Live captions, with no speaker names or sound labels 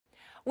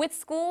With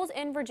schools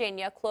in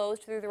Virginia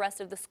closed through the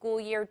rest of the school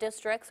year,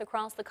 districts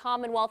across the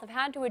Commonwealth have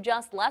had to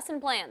adjust lesson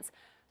plans.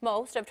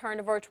 Most have turned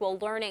to virtual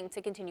learning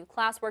to continue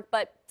classwork,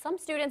 but some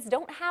students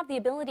don't have the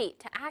ability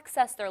to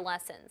access their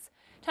lessons.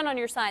 10 on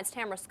your side's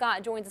Tamara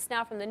Scott joins us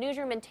now from the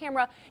newsroom. And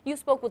Tamara, you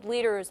spoke with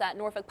leaders at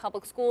Norfolk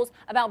Public Schools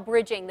about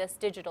bridging this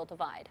digital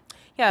divide.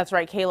 Yeah, that's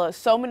right, Kayla.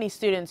 So many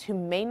students who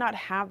may not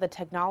have the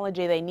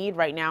technology they need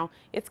right now.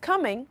 It's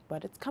coming,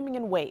 but it's coming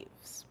in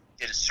waves.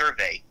 Did a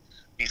survey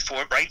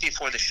right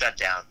before the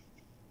shutdown.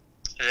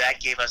 That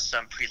gave us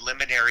some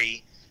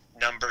preliminary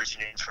numbers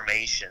and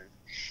information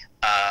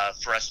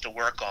for us to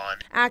work on.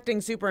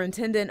 Acting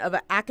Superintendent of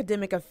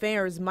Academic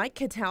Affairs Mike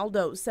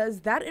Cataldo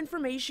says that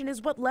information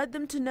is what led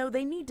them to know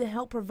they need to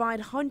help provide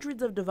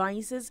hundreds of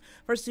devices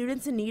for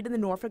students in need in the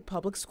Norfolk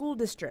Public School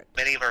District.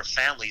 Many of our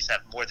families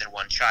have more than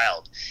one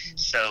child,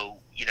 so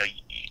you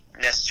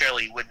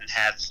necessarily wouldn't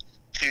have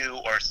 2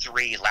 or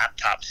 3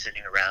 laptops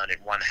sitting around in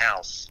one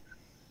house.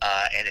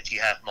 And if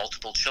you have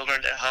multiple children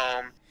at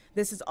home.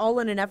 This is all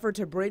in an effort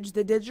to bridge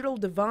the digital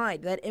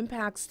divide that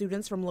impacts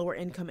students from lower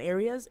income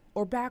areas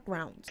or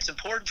backgrounds. It's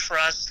important for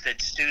us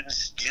that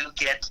students do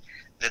get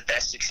the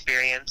best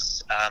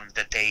experience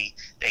that they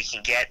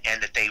can get,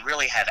 and that they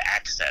really have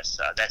access.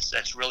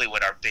 That's really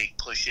what our big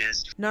push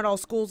is. Not all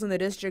schools in the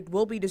district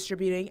will be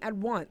distributing at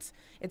once.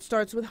 It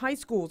starts with high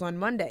schools on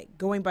Monday,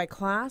 going by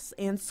class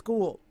and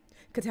school.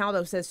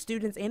 Cataldo says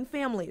students and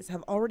families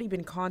have already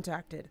been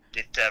contacted.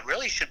 It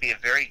really should be a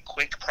very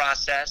quick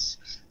process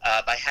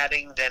by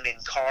having them in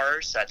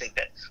cars. I think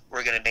that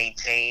we're going to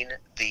maintain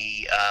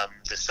the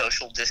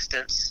social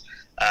distance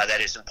that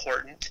is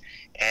important,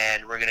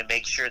 and we're going to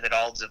make sure that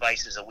all the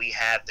devices that we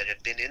have that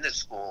have been in the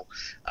school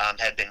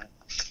have been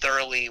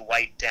thoroughly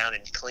wiped down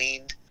and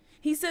cleaned.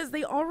 He says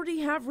they already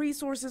have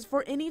resources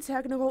for any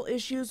technical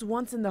issues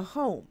once in the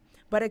home,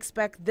 but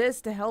expect this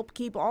to help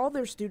keep all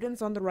their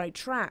students on the right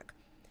track.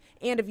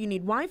 And if you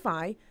need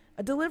Wi-Fi,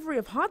 a delivery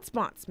of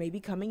hotspots may be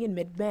coming in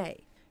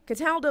mid-May.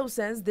 Cataldo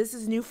says this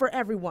is new for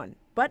everyone,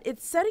 but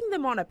it's setting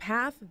them on a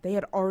path they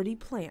had already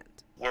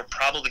planned. We're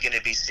probably going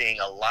to be seeing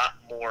a lot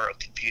more of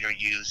computer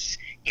use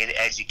in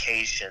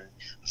education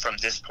from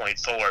this point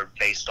forward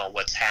based on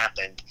what's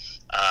happened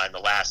in the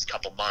last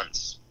couple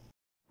months.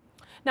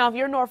 Now, if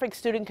your Norfolk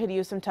student could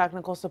use some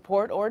technical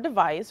support or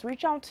device,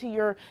 reach out to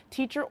your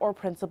teacher or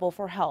principal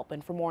for help.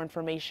 And for more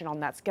information on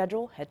that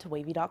schedule, head to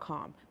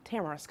WAVY.com.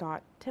 Tamara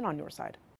Scott, 10 on your side.